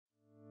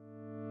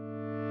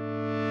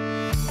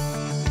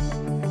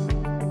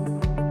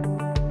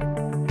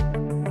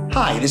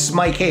Hi, this is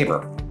Mike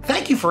Haber.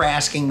 Thank you for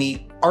asking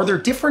me, are there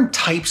different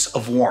types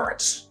of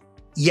warrants?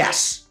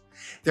 Yes,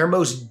 there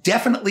most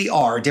definitely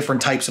are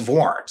different types of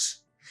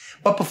warrants.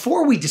 But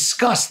before we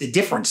discuss the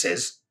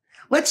differences,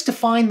 let's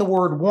define the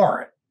word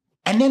warrant,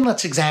 and then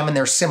let's examine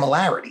their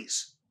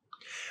similarities.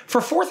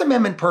 For Fourth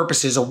Amendment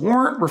purposes, a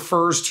warrant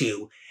refers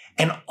to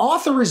an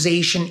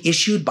authorization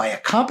issued by a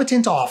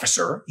competent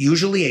officer,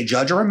 usually a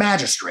judge or a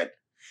magistrate,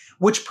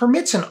 which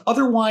permits an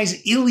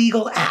otherwise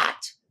illegal act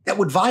that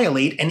would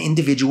violate an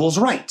individual's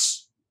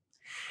rights.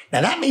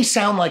 Now that may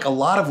sound like a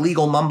lot of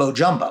legal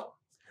mumbo-jumbo,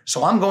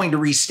 so I'm going to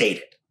restate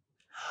it.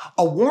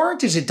 A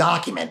warrant is a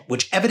document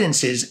which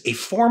evidences a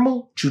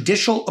formal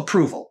judicial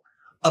approval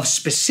of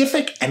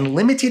specific and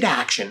limited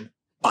action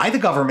by the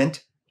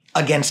government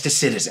against a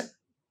citizen.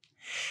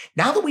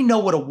 Now that we know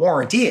what a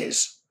warrant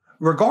is,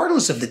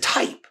 regardless of the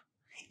type,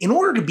 in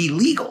order to be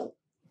legal,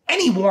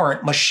 any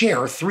warrant must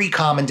share three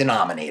common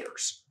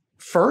denominators.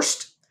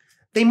 First,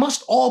 they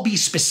must all be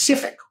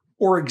specific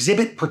or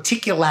exhibit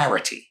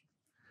particularity.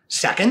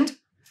 Second,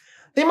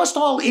 they must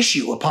all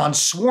issue upon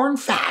sworn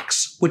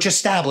facts which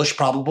establish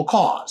probable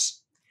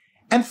cause.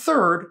 And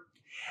third,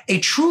 a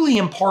truly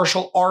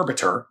impartial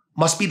arbiter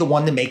must be the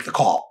one to make the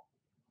call.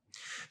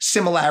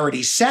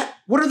 Similarities set,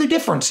 what are the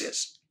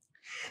differences?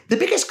 The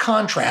biggest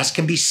contrast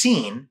can be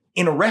seen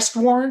in arrest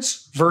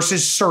warrants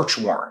versus search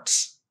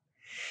warrants.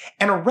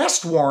 An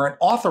arrest warrant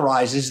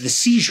authorizes the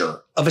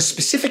seizure of a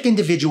specific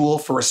individual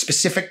for a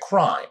specific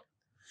crime,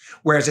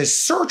 whereas a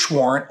search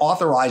warrant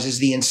authorizes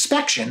the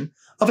inspection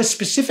of a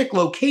specific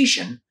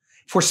location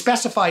for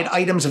specified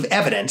items of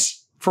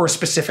evidence for a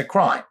specific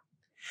crime.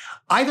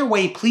 Either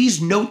way,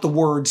 please note the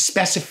word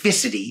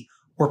specificity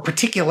or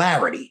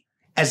particularity,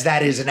 as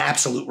that is an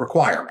absolute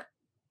requirement.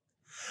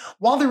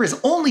 While there is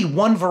only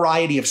one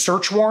variety of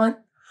search warrant,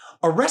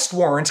 arrest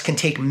warrants can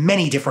take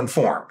many different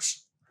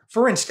forms.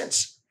 For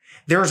instance,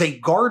 there is a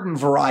garden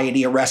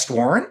variety arrest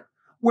warrant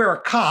where a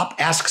cop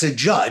asks a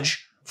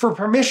judge for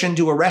permission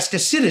to arrest a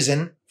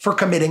citizen for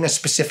committing a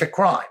specific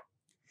crime.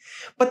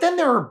 But then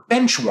there are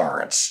bench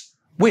warrants,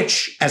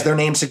 which, as their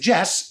name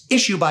suggests,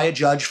 issue by a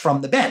judge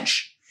from the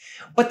bench.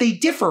 But they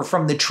differ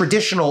from the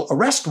traditional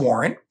arrest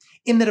warrant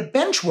in that a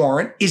bench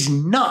warrant is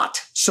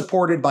not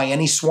supported by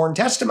any sworn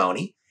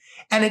testimony,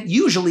 and it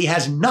usually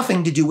has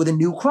nothing to do with a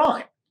new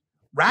crime.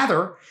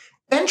 Rather,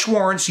 bench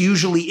warrants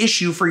usually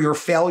issue for your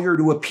failure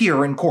to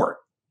appear in court.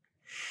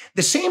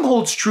 The same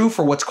holds true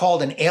for what's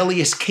called an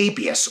Alias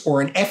Capias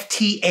or an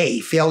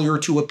FTA, failure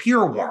to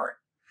appear warrant.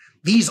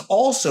 These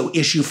also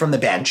issue from the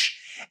bench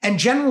and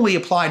generally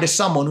apply to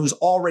someone who's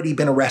already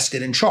been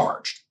arrested and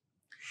charged.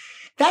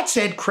 That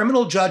said,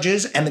 criminal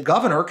judges and the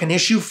governor can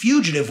issue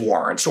fugitive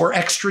warrants or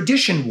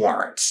extradition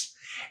warrants,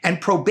 and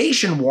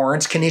probation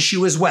warrants can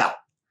issue as well.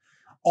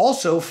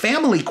 Also,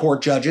 family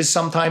court judges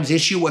sometimes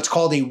issue what's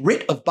called a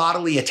writ of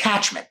bodily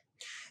attachment.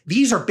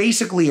 These are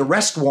basically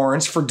arrest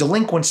warrants for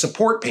delinquent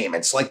support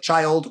payments like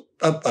child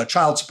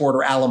support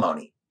or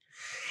alimony.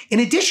 In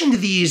addition to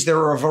these, there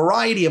are a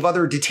variety of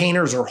other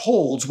detainers or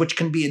holds which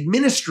can be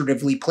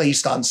administratively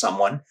placed on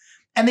someone,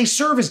 and they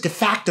serve as de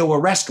facto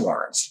arrest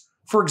warrants.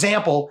 For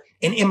example,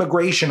 an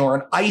immigration or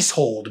an ICE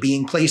hold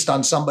being placed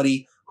on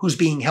somebody who's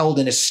being held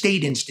in a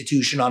state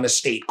institution on a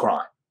state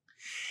crime.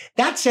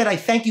 That said, I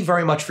thank you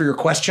very much for your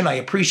question. I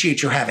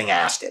appreciate your having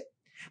asked it.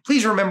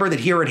 Please remember that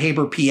here at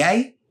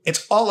HaberPA,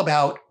 it's all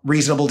about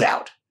reasonable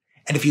doubt.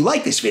 And if you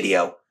like this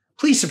video,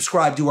 please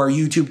subscribe to our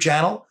YouTube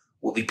channel.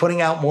 We'll be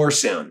putting out more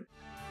soon.